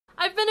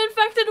been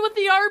infected with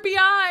the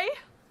RBI.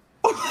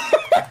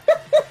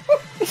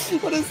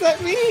 What does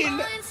that mean?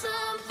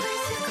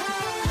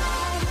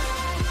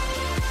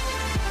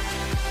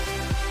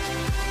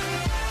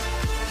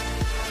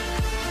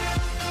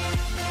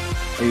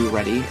 Are you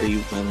ready? Are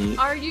you ready?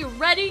 Are you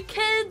ready,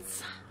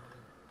 kids?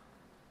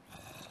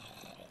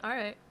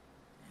 Alright.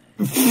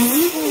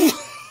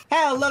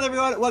 Hello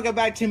everyone, welcome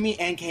back to me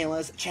and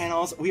Kayla's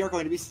channels. We are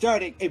going to be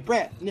starting a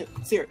brand new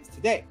series.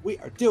 Today we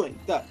are doing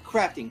the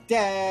Crafting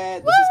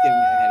Dead. This is giving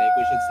me a headache,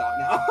 we should stop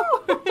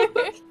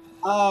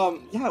now.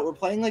 Yeah, we're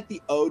playing like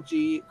the OG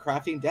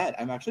Crafting Dead.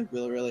 I'm actually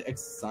really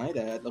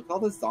excited. Look at all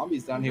the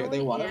zombies down here.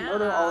 They want to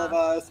murder all of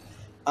us.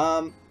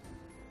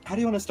 How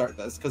do you want to start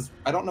this? Because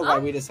I don't know why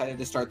we decided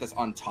to start this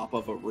on top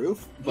of a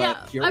roof,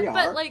 but here we are.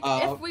 But like,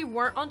 if we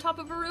weren't on top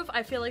of a roof,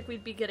 I feel like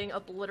we'd be getting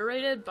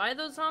obliterated by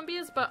those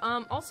zombies. But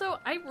also,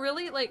 I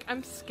really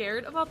I'm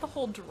scared about the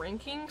whole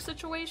drinking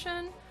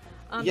situation.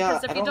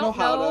 Because if you don't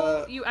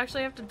know, you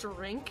actually have to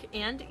drink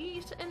and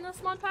eat in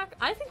this mod pack.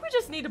 I think we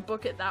just need to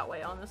book it that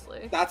way,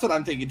 honestly. That's what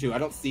I'm thinking too. I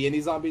don't see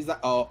any zombies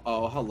that.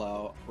 Oh,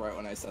 hello! Right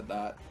when I said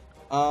that.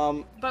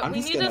 But I'm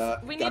we just need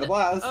gonna to. gotta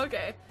blast.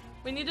 Okay.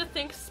 We need to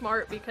think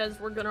smart because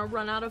we're gonna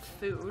run out of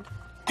food.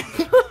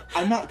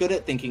 I'm not good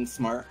at thinking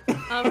smart.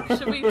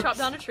 Should we chop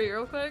down a tree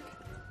real quick?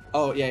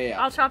 Oh, yeah.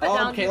 I'll chop it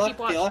down. Kayla, keep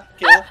watch.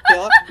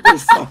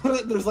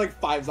 Kayla. There's like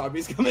 5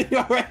 zombies coming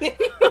already.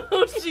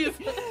 Oh, jeez.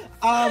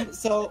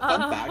 So,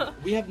 fun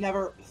fact, we have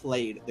never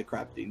played The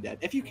Crafting Dead.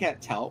 If you can't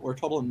tell, we're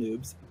total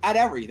noobs at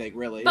everything,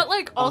 really. But,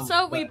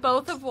 also, we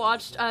both have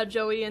watched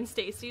Joey and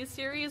Stacy's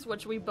series,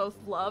 which we both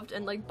loved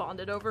and,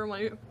 bonded over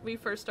when we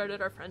first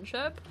started our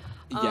friendship.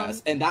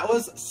 Yes, and that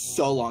was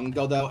so long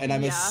ago, though, and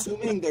I'm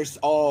assuming there's...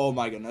 Oh,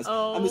 my goodness.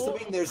 Oh. I'm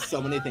assuming there's so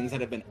many things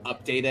that have been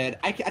updated.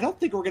 I don't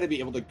think we're going to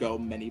be able to go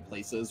many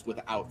places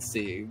without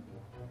seeing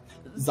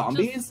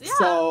zombies,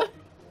 so...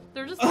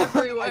 They're just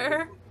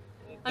everywhere.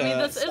 I mean,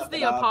 this is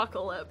the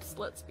apocalypse,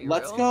 let's be real.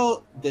 Let's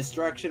go this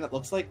direction. It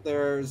looks like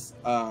there's,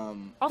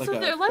 also, like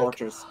they're,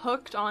 fortress.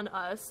 hooked on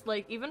us,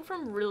 even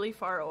from really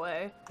far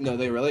away. No,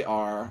 they really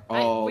are.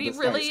 Oh, this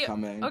guy's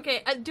coming.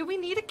 Okay, do we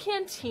need a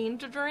canteen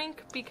to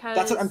drink? Because...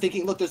 That's what I'm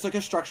thinking. Look, there's,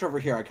 a structure over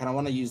here. I kind of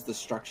want to use the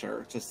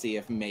structure to see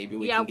if maybe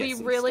we can get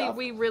some stuff.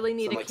 We really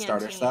need a canteen.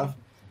 Starter stuff.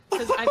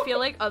 Because I feel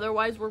like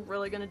otherwise we're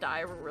really gonna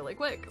die really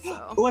quick,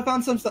 so... Oh, I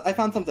found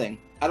something.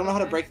 I don't know how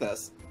to break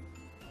this.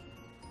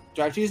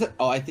 Do I have to use it?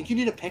 Oh, I think you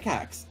need a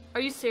pickaxe.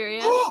 Are you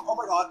serious? Oh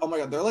my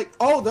god, they're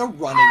they're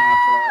running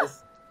after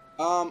us.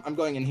 I'm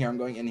going in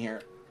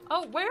here.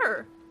 Oh,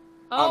 where?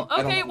 Oh,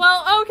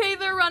 okay,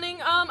 they're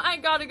running. I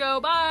gotta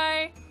go,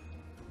 bye.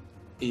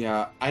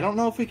 Yeah, I don't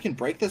know if we can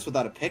break this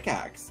without a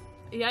pickaxe.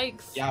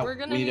 Yikes. Yeah, we're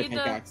gonna need need a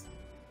pickaxe.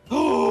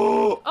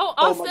 Oh,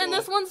 Austin,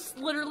 this one's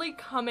literally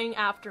coming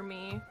after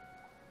me.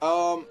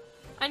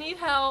 I need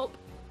help.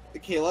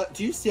 Kayla,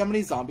 do you see how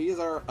many zombies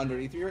are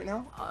underneath you right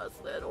now?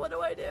 Austin, what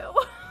do I do?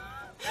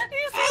 Do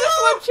you see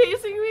this one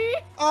chasing me?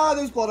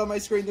 There's blood on my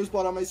screen. There's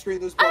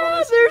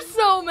There's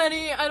so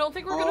many. I don't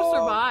think we're gonna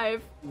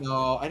survive.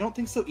 No, I don't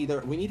think so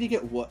either. We need to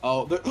get wood.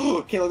 Oh,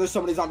 Kayla, there's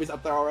so many zombies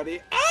up there already.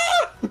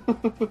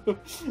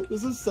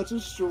 This is such a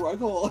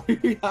struggle.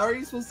 How are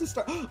you supposed to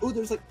start? Oh,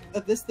 there's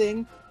this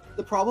thing.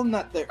 The problem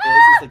that there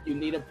is you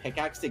need a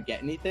pickaxe to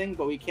get anything,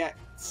 but we can't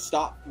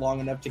stop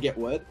long enough to get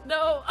wood.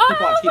 No.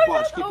 Keep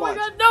watch. Oh my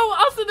god, no,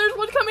 Austin, there's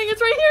one coming.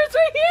 It's right here.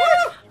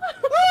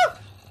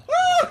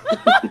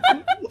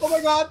 Oh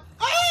my god!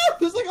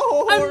 There's a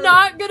whole horde! I'm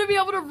not gonna be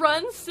able to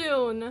run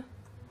soon.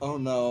 Oh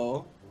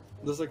no.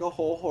 There's a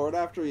whole horde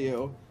after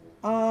you.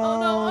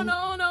 Oh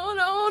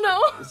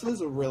no. This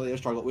is really a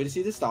struggle. We just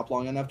need to stop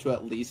long enough to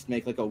at least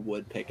make a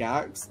wood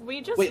pickaxe.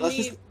 Wait,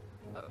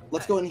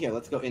 let's go in here.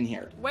 Let's go in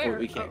here. Where? Oh,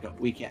 we can't go.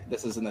 We can't.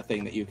 This isn't a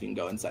thing that you can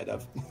go inside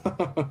of.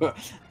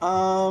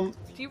 Do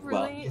you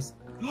really?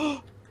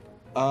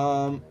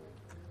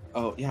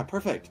 Oh, yeah,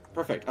 perfect.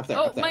 Up there,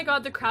 Oh my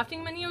god, the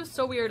crafting menu is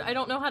so weird. I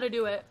don't know how to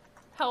do it.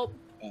 Help.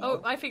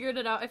 Oh, I figured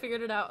it out.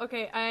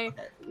 Okay,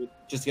 we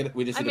just need a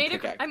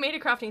pickaxe. I made a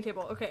crafting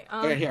table. Okay,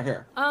 okay,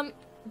 here.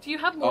 Do you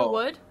have more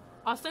wood,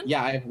 Austin?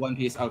 Yeah, I have one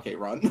piece. Okay,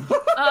 run.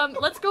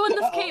 Let's go in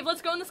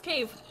this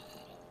cave.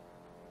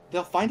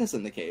 They'll find us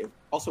in the cave.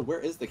 Also, where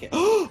is the cave?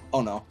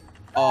 Oh no.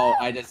 Oh,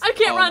 I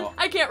can't run. No.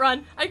 I can't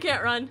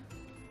run.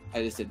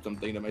 I just did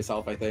something to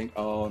myself, I think.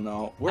 Oh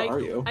no. Where are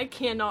you? I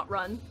cannot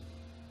run.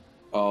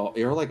 Oh,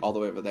 you're all the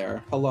way over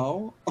there.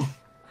 Hello?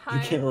 Hi. You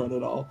can't run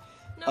at all.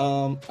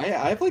 No. I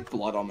have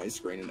blood on my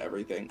screen and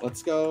everything.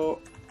 Let's go.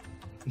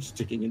 I'm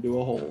sticking into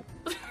a hole.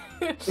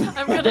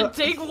 I'm gonna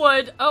dig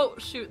wood. Oh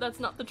shoot, that's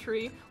not the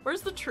tree.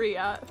 Where's the tree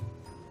at?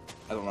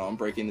 I don't know. I'm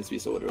breaking this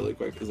piece of wood really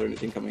quick. Is there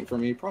anything coming for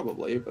me?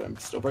 Probably, but I'm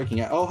still breaking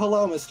it. Oh,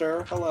 hello,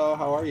 mister. Hello,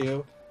 how are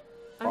you?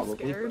 I'm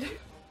scared.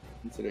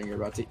 Considering you're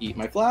about to eat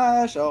my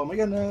flesh. Oh my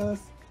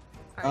goodness.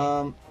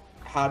 Right.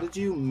 How did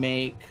you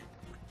make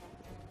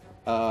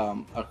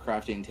a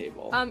crafting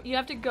table? You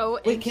have to go.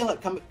 Wait, Kayla,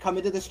 come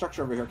into this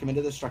structure over here. Come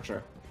into this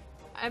structure.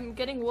 I'm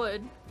getting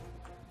wood.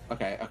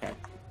 Okay.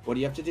 What do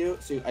you have to do?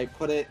 So I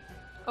put it.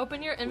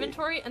 Open your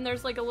inventory and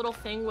there's a little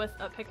thing with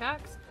a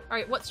pickaxe.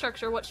 Alright, what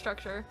structure? What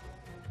structure?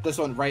 This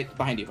one right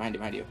behind you, behind you,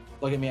 behind you.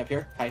 Look at me up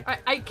here. Hi.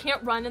 Alright, I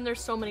can't run and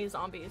there's so many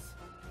zombies.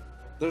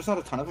 There's not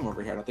a ton of them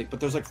over here, I don't think, but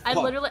there's like...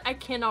 I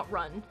cannot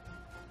run.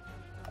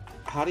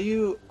 How do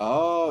you...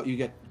 Oh, you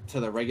get to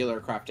the regular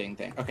crafting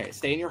thing. Okay,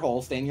 stay in your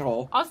hole, stay in your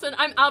hole. Austin,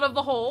 I'm out of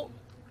the hole.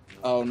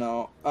 Oh,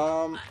 no.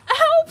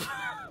 Help!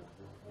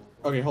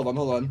 Okay, hold on,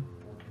 hold on.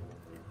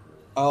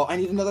 Oh, I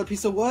need another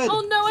piece of wood.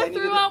 Oh no, I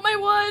threw out my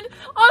wood.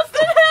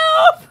 Austin,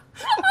 help!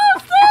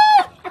 Austin!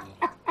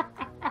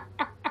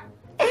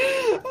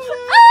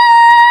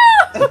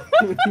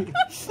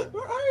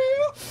 Where are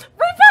you?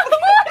 Right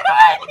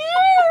back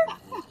here!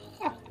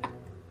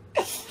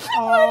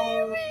 What do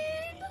you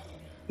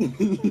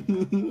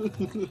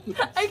mean?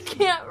 I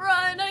can't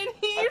run. I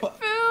need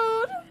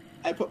food.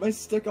 I put my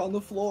stick on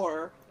the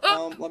floor.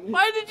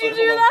 Why did you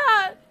do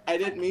that? I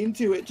didn't mean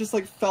to. It just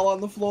like fell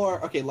on the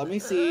floor. Okay, let me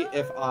see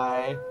if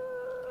I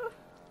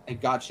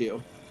got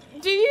you.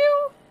 Do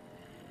you?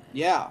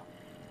 Yeah.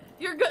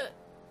 You're good.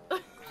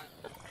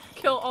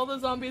 Kill all the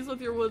zombies with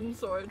your wooden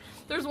sword.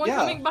 There's one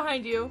coming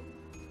behind you.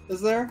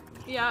 Is there?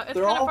 Yeah, it's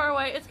kind of far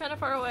away. It's kind of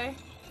far away.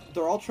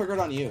 They're all triggered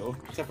on you,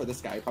 except for this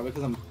guy, probably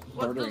because I'm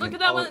murdering him. Look at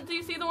that one. Do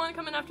you see the one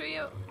coming after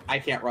you? I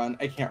can't run.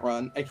 I can't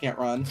run. I can't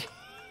run.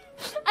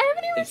 I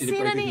haven't even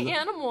seen any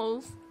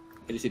animals.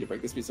 I just need to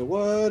break this piece of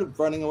wood.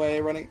 Running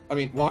away,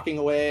 walking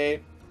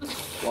away.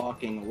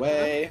 Walking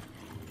away.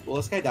 Will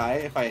this guy die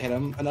if I hit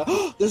him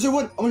enough? There's a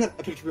wood! Oh my god,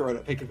 I picked up your wood. I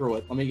picked up your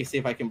wood. Let me see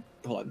if I can...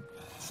 Hold on.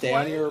 Stay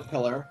on your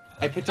pillar.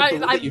 I picked up the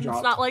wood that you dropped.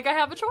 It's not like I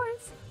have a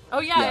choice. Oh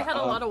yeah, I had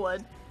a lot of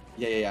wood.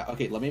 Yeah.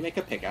 Okay, let me make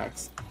a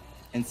pickaxe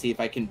and see if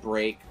I can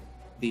break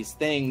these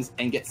things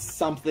and get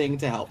something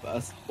to help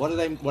us. What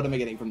am I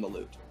getting from the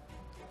loot?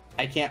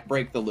 I can't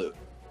break the loot.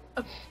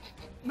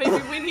 Maybe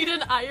we need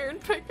an iron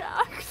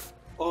pickaxe.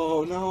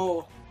 Oh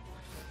no.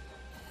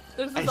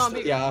 There's a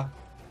zombie. Yeah.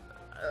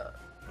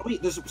 Oh,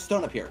 wait, there's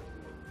stone up here.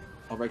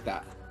 I'll break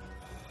that.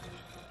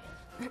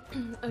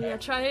 Oh yeah,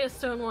 try a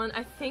stone one.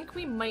 I think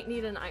we might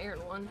need an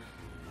iron one.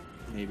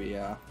 Maybe,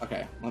 yeah.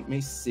 Okay, let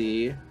me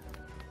see.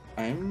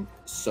 I'm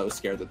so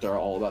scared that they're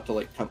all about to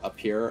like come up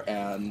here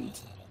and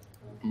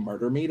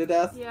murder me to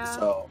death. Yeah.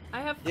 So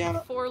I have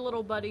 4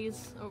 little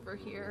buddies over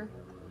here.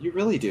 You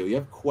really do. You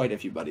have quite a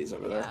few buddies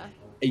over there.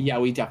 Yeah,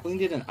 we definitely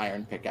need an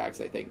iron pickaxe,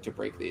 I think, to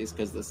break these,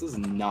 because this is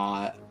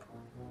not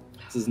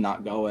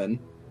going.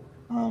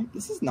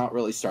 This is not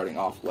really starting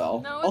off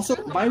well. No, also,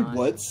 really my not.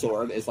 wood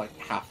sword is like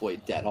halfway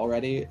dead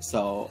already,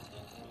 so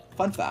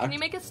fun fact. Can you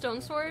make a stone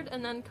sword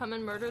and then come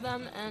and murder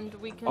them and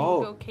we can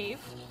go cave,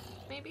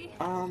 maybe?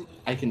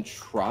 I can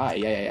try.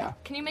 Yeah.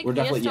 Can you make me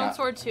a stone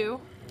sword too?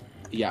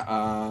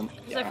 Yeah,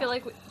 Because I feel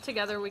like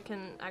together we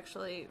can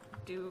actually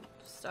do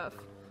stuff.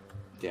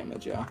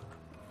 Damage, yeah.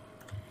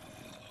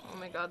 Oh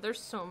my god, there's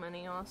so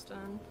many,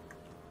 Austin.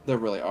 There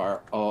really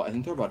are. Oh, I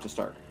think they're about to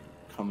start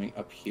coming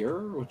up here,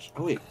 which...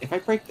 Oh, wait, if I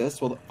break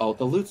this, well... Oh,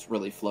 the loot's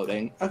really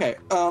floating. Okay,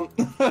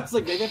 it's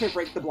like, maybe if I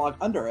break the block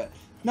under it.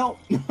 No.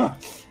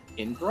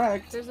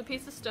 Incorrect. There's a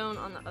piece of stone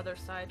on the other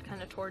side,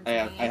 kind of towards me.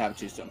 I have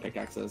 2 stone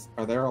pickaxes.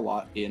 Are there a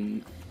lot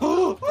in...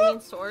 You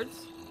mean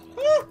swords?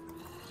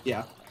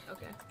 Yeah.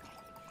 Okay.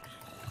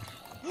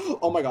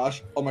 Oh my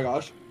gosh. Oh my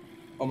gosh.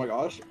 Oh my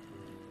gosh.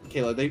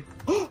 Kayla, they...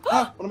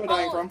 what am I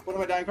dying from? What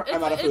am I dying from?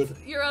 I'm out of food.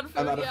 You're out of food,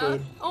 I'm out of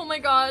food. Oh my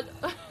god.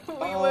 We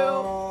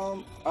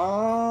will.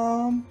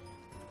 Oh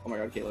my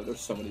god, Kayla,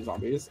 there's so many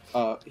zombies.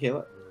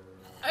 Kayla?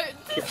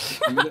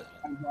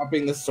 I'm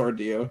dropping this sword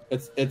to you.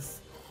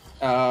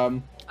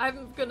 I'm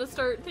gonna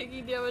start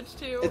taking damage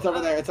too. It's over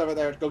there, it's over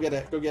there. Go get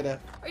it, go get it.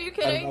 Are you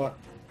kidding?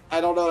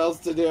 I don't know what else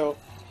to do.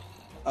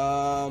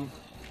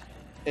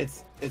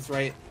 It's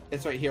right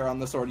here on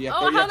the sword. You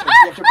have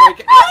to break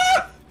it.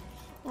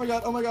 Oh my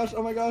god, oh my gosh,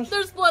 oh my gosh.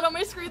 The's blood on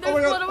my screen, there's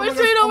blood on my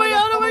screen, oh my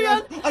god, oh my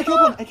god. I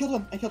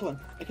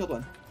killed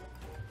one.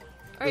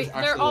 Alright,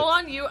 they're all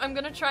on you. I'm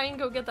gonna try and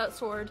go get that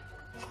sword.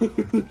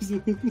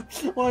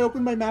 Well, I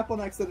opened my map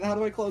on accident. How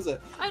do I close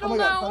it? I don't know.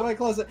 God, how do I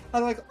close it? I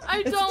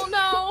don't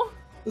know.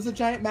 There's a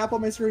giant map on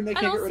my screen. I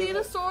can't get rid of it. I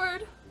don't see the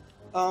sword.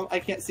 I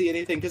can't see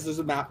anything because there's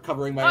a map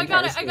covering my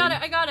entire screen.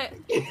 I got it.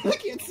 I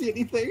can't see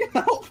anything.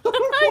 Help.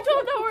 I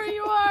don't know where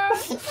you are.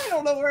 I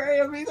don't know where I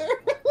am either.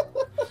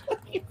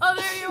 Oh,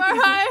 there you are.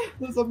 Hi.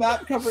 There's a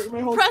map covering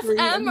my whole Press screen.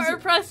 M or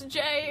press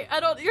J.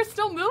 You're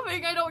still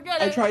moving. I don't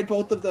get it. I tried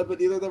both of them, but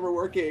neither of them were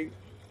working.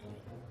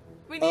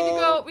 We need to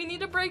go. We need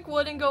to break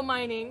wood and go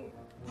mining.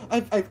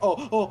 Oh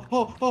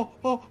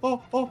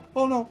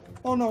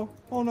no.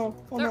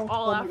 They're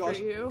all after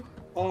you.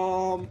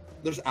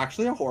 There's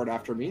actually a horde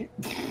after me.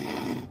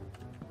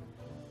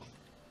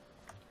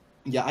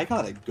 Yeah, I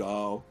gotta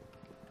go.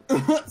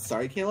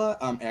 Sorry, Kayla.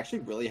 I actually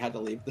really had to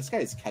leave. This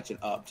guy's catching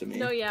up to me.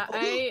 No, yeah,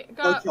 I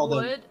got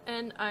wood,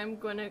 and I'm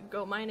gonna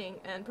go mining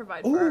and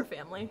provide for our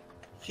family.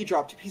 He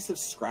dropped a piece of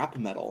scrap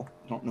metal.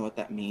 I don't know what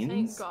that means.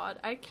 Thank God,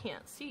 I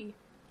can't see.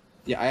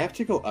 Yeah, I have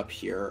to go up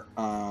here.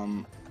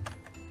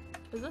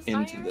 Is this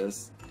into iron?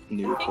 this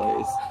new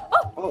place.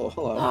 Oh,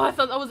 hello. Oh, I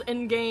thought that was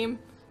in game.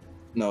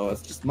 No,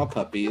 it's just my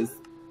puppies.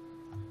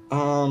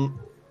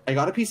 I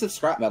got a piece of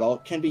scrap metal.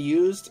 Can be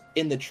used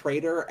in the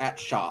trader at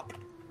shop.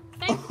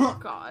 Thank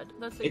God.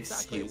 That's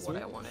exactly what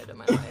I wanted in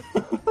my life.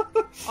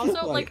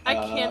 Also, like I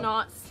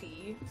cannot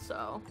see,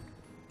 so.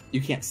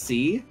 You can't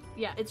see?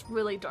 Yeah, it's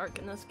really dark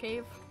in this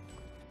cave.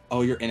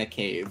 Oh, you're in a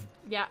cave.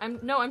 Yeah,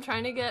 I'm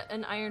trying to get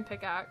an iron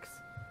pickaxe.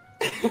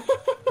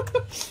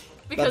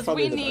 Because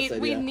we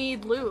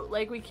need loot.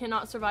 Like, we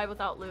cannot survive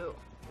without loot.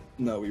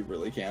 No, we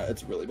really can't.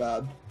 It's really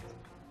bad.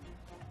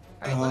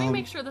 Alright, let me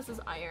make sure this is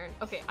iron.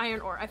 Okay, iron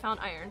ore. I found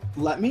iron.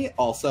 Let me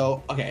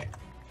also... Okay.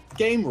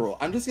 Game rule.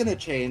 I'm just gonna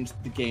change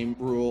the game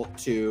rule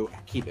to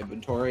keep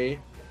inventory.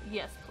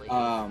 Yes, please.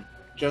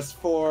 Just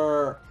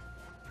for...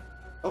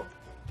 Oh.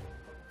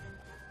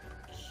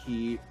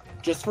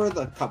 Just for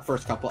the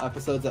first couple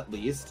episodes at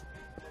least.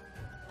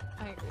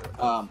 I agree with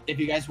that. If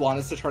you guys want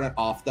us to turn it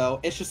off, though,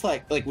 it's just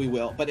like we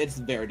will, but it's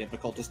very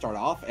difficult to start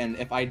off, and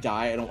if I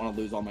die, I don't want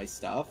to lose all my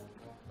stuff.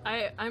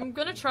 I'm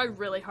gonna try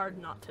really hard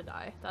not to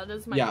die. That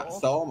is my goal. Yeah,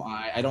 so am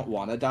I. I don't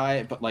want to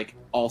die, but like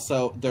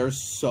also there's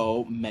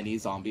so many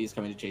zombies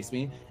coming to chase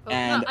me. Oh,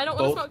 and no, I don't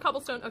want to smelt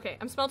cobblestone. Okay,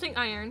 I'm smelting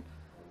iron.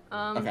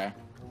 Okay.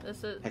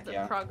 This is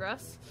the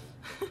progress.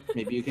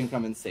 Maybe you can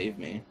come and save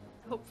me.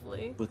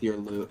 Hopefully. With your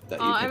loot that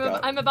you pick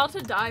up. I'm about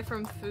to die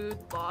from food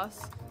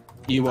loss.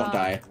 You won't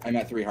die. I'm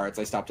at 3 hearts.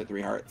 I stopped at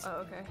 3 hearts.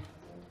 Oh, okay.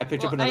 I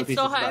picked up another piece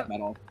of scrap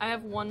metal. I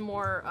have one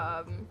more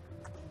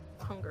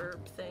hunger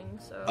thing,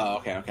 so. Oh,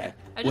 okay.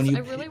 I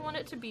really want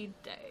it to be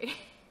day.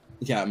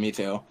 Yeah, me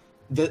too.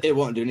 It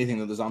won't do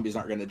anything. The zombies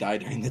aren't going to die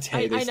during the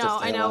day.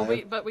 I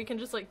know. But we can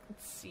just like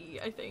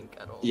see. I think.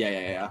 I don't.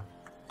 Yeah.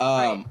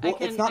 Right, well,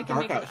 it's not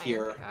dark out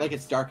here. Like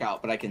it's dark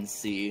out, but I can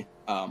see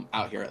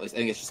out here at least. I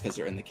think it's just because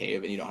you're in the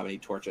cave and you don't have any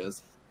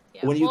torches.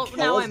 Yeah.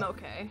 Now I'm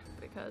okay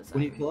because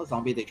when you kill a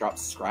zombie, they drop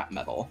scrap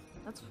metal.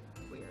 That's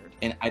weird.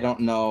 And I don't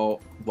know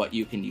what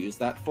you can use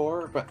that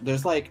for, but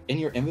there's like in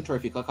your inventory,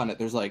 if you click on it,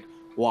 there's like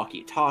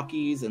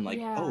walkie-talkies and like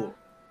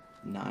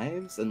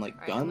knives and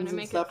like guns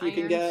and stuff you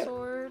can get.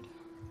 Sword.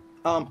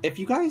 If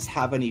you guys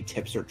have any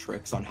tips or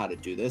tricks on how to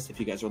do this, if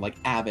you guys are like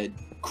avid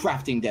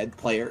Crafting Dead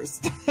players,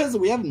 because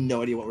we have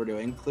no idea what we're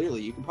doing.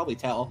 Clearly, you can probably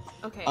tell.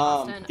 Okay,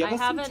 Austin, I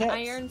have an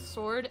iron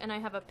sword and I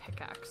have a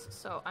pickaxe,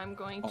 so I'm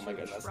going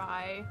to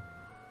try.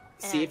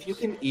 See if you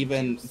can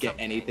even get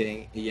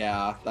anything.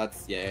 Yeah,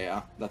 that's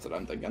what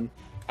I'm thinking.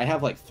 I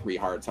have like 3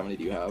 hearts. How many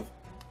do you have?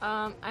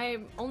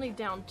 I'm only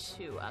down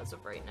 2 as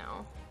of right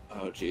now.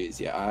 Oh jeez,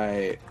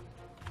 yeah.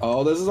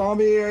 Oh, there's a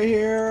zombie right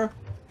here.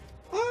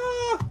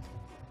 Ah!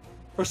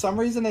 For some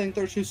reason, I think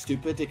they're too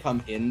stupid to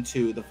come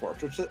into the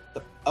fortresses.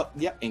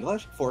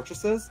 English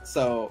fortresses.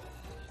 So,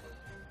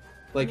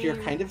 like, you're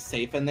kind of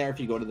safe in there if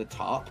you go to the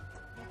top.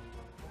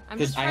 I'm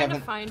just trying to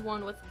find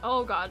one with.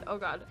 Oh god.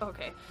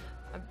 Okay,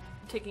 I'm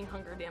taking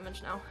hunger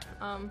damage now.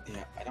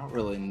 Yeah, I don't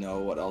really know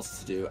what else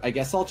to do. I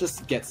guess I'll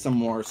just get some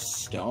more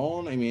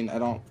stone. I mean, I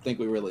don't think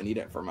we really need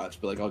it for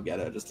much, but like, I'll get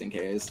it just in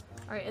case.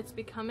 All right, it's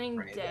becoming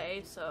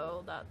day,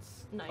 so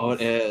that's nice. Oh,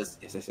 it is.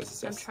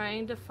 Yes. I'm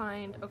trying to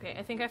find. Okay,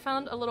 I think I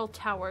found a little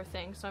tower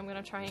thing, so I'm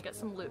gonna try and get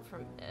some loot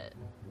from it.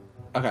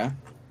 Okay.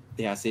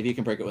 Yeah, see if you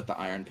can break it with the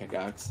iron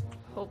pickaxe.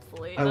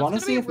 Hopefully. That's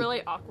gonna be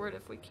really awkward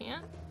if we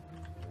can't.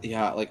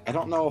 Yeah, like I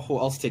don't know who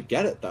else to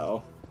get it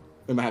though.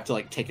 We might have to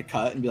like take a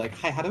cut and be like,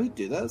 "Hi, how do we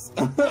do this?"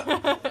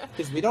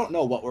 Because we don't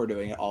know what we're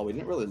doing at all. We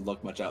didn't really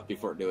look much up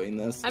before doing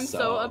this. I'm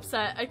so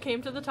upset. I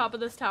came to the top of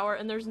this tower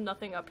and there's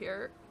nothing up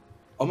here.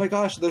 Oh my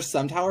gosh, there's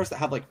some towers that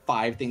have like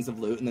 5 things of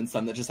loot and then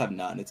some that just have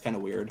none. It's kind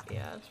of weird.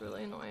 Yeah, it's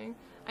really annoying.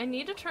 I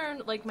need to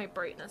turn like my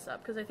brightness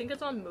up because I think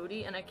it's on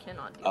moody and I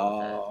cannot deal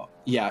with it.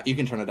 Yeah, you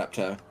can turn it up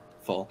to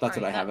full. That's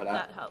what I have it at.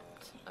 That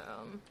helped.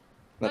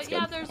 But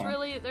yeah,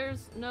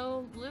 there's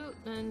no loot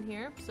in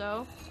here,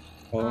 so.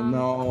 Oh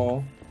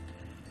no.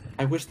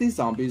 I wish these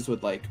zombies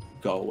would like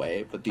go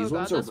away, but these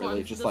ones are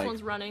really just like. This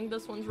one's running.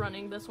 This one's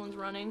running. This one's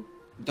running.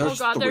 There's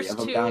 3 of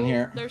them down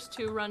here. There's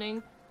 2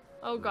 running.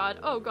 Oh god,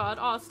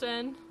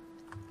 Austin.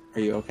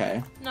 Are you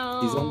okay?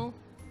 No.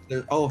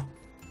 Oh.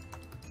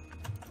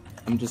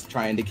 I'm just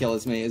trying to kill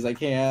as many as I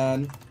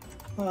can.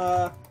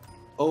 Oh,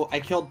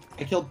 I've killed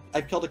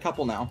a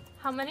couple now.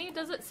 How many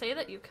does it say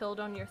that you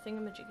killed on your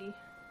thingamajiggy?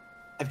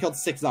 I've killed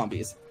 6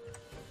 zombies.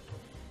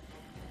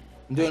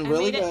 I'm doing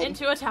really good. I made it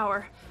into a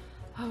tower.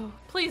 Oh,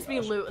 please be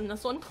loot in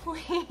this one,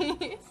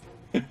 please.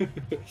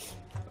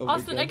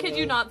 Austin, I kid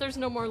you not, there's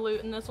no more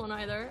loot in this one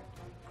either.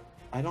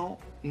 I don't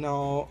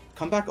know.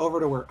 Come back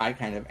over to where I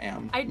kind of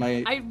am.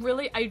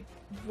 I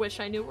wish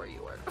I knew where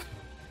you were.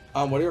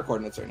 What are your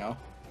coordinates right now?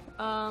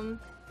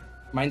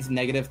 Mine's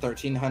negative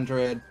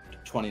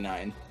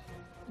 1329.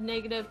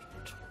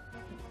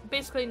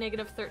 Basically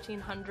negative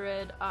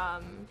 1300,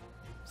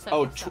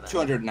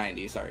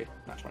 290, sorry,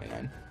 not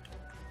 29.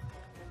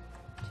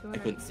 I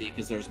couldn't see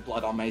because there's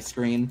blood on my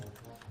screen.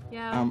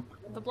 Yeah,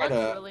 the blood's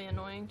really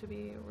annoying, to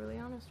be really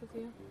honest with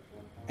you.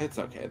 It's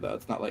okay, though.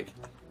 It's not, like,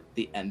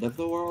 the end of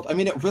the world. I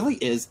mean, it really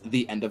is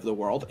the end of the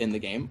world in the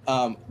game,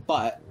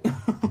 but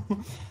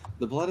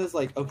the blood is,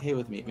 like, okay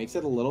with me. It makes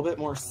it a little bit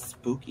more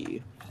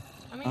spooky.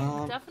 I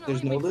mean, definitely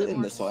there's no makes loot it in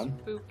more this one.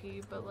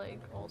 Spooky, but,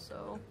 like,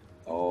 also...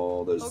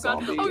 Oh, there's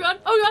zombies. Oh god!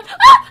 Oh god!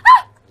 Ah!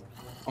 Ah!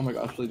 Oh my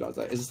gosh, please don't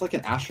die. Is this like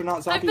an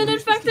astronaut zombie? I've been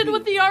infected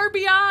with the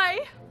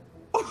RBI!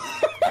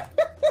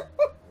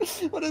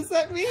 What does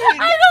that mean?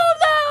 I don't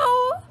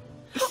know!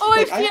 Oh,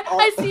 Like,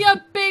 I see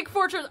a big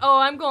fortress. Oh,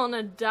 I'm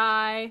gonna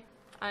die.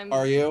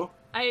 Are you?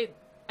 I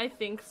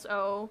think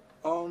so.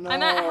 Oh no.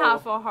 I'm at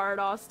half a heart,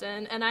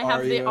 Austin, and I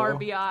have the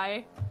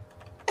RBI.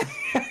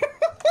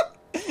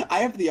 I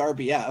have the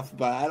RBF,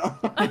 but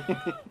I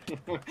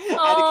don't.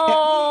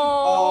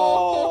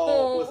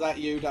 Oh. Was that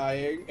you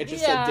dying? It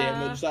just Yeah. said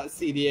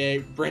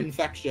damage.cda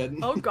brinfection.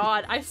 Oh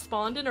god, I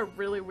spawned in a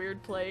really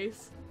weird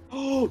place.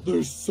 Oh,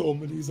 there's so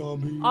many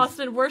zombies.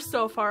 Austin, we're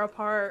so far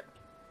apart.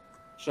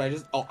 Should I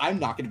just? Oh, I'm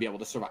not gonna be able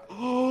to survive.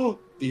 Oh,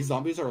 these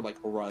zombies are like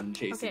run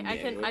chasing me.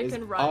 Okay, I anyways.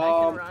 can run. I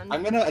can run.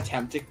 I'm gonna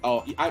attempt to.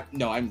 Oh,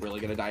 I'm really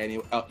gonna die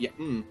anyway. Oh yeah.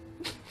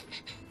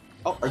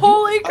 Oh,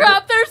 Holy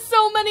crap! There's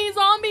so many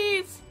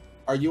zombies.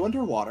 Are you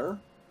underwater?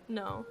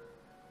 No.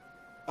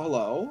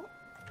 Hello?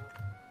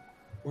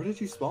 Where did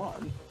you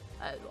spawn?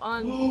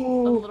 On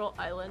a little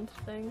island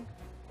thing.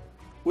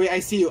 Wait, I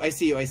see you. I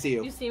see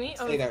you. You see me?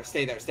 Stay there.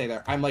 Stay there. Stay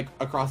there. I'm like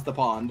across the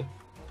pond.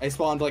 I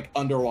spawned like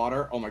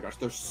underwater. Oh my gosh,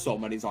 there's so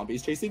many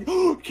zombies chasing.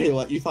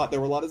 Kayla, you thought there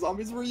were a lot of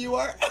zombies where you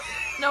are?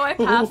 No, I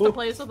passed a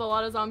place with a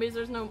lot of zombies.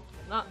 There's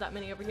not that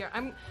many over here.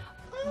 I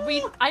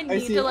need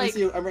to like. I see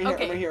you. I'm right here.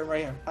 Okay. I'm right here. I'm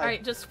right here. Hi. All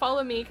right, just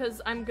follow me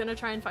because I'm gonna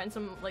try and find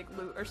some like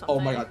loot or something. Oh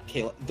my god,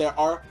 Kayla, there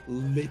are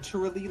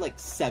literally like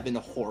 7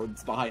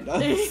 hordes behind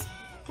us.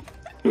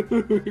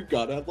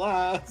 Gotta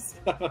blast.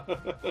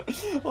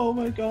 Oh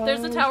my god.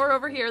 There's a tower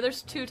over here.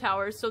 There's 2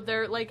 towers, so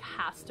there like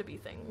has to be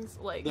things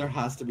like. There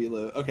has to be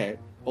loot. Okay.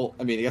 Well,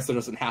 I mean, I guess there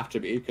doesn't have to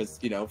be because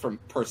from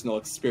personal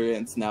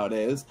experience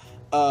nowadays.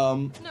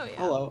 No, yeah.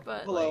 Hello.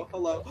 But, hello. like,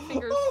 hello.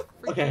 fingers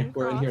Okay, freaking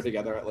we're in here crossed.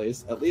 together at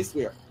least. At least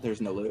we are.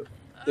 There's no loot.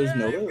 There's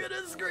no loot. I'm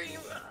gonna scream.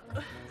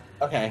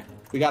 Okay,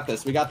 we got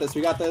this. We got this.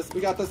 We got this.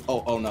 We got this.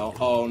 Oh no.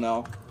 Oh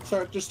no.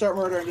 Just start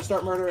murdering. Just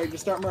start murdering.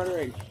 Just start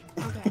murdering.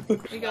 Okay,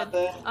 we good.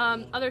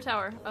 Other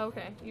tower. Oh,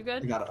 okay, you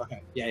good? We got it.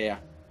 Okay. Yeah.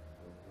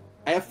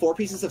 I have 4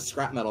 pieces of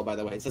scrap metal, by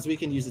the way. It says we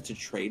can use it to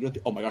trade with.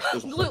 Oh my gosh,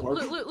 there's a whole horde.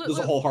 There's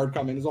a whole horde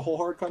coming. There's a whole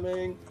horde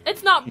coming.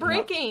 It's not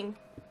breaking.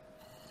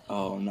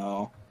 Oh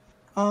no.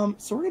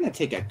 So we're gonna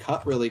take a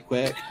cut really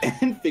quick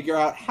and figure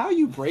out how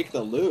you break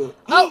the loot.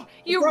 Oh,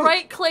 you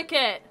right click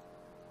it.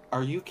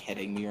 Are you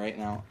kidding me right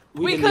now?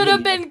 We could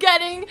have been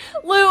getting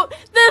loot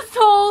this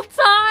whole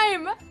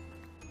time.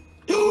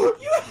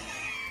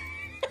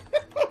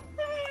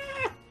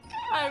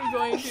 I'm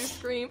going to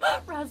scream.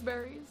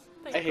 Raspberries.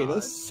 Thank I hate God.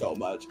 this so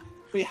much.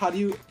 Wait, how do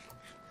you?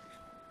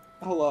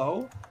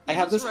 Hello? I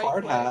have this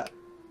hard hat.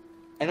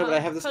 I know, but I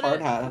have this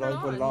hard hat. How do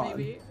I put it on?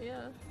 Maybe.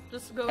 Yeah.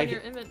 Just go in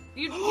your inventory.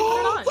 You put it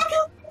on. Look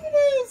how good it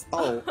is!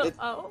 Oh,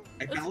 Oh.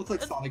 I kind of look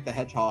like Sonic the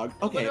Hedgehog.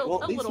 Okay,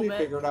 well at least we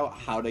figured out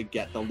how to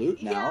get the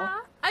loot now. Yeah,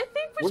 I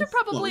think we should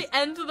probably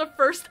end the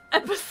first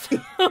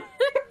episode.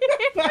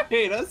 I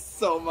hate us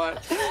so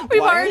much.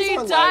 We've Why already is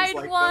our lives died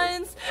like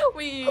once.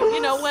 We,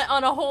 went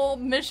on a whole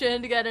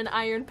mission to get an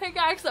iron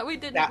pickaxe that we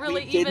didn't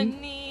really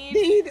even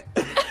need.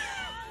 This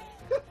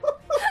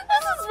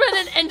has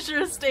been an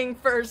interesting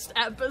first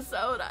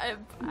episode. I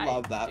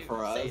love that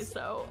for us. Say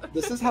so.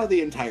 This is how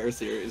the entire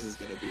series is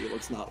gonna be.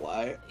 Let's not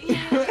lie.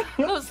 Yeah,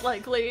 most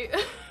likely.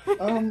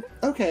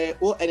 Okay.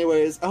 Well,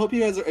 anyways, I hope you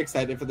guys are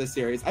excited for this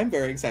series. I'm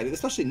very excited,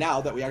 especially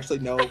now that we actually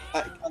know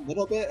a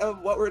little bit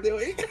of what we're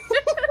doing.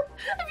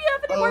 If you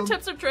have any more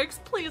tips or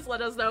tricks, please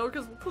let us know,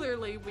 because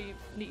clearly we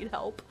need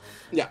help.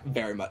 Yeah,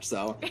 very much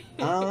so.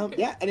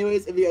 Yeah,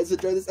 anyways, if you guys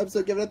enjoyed this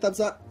episode, give it a thumbs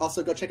up.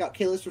 Also, go check out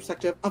Kayla's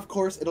perspective. Of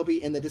course, it'll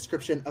be in the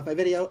description of my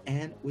video,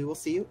 and we will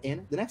see you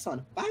in the next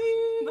one. Bye!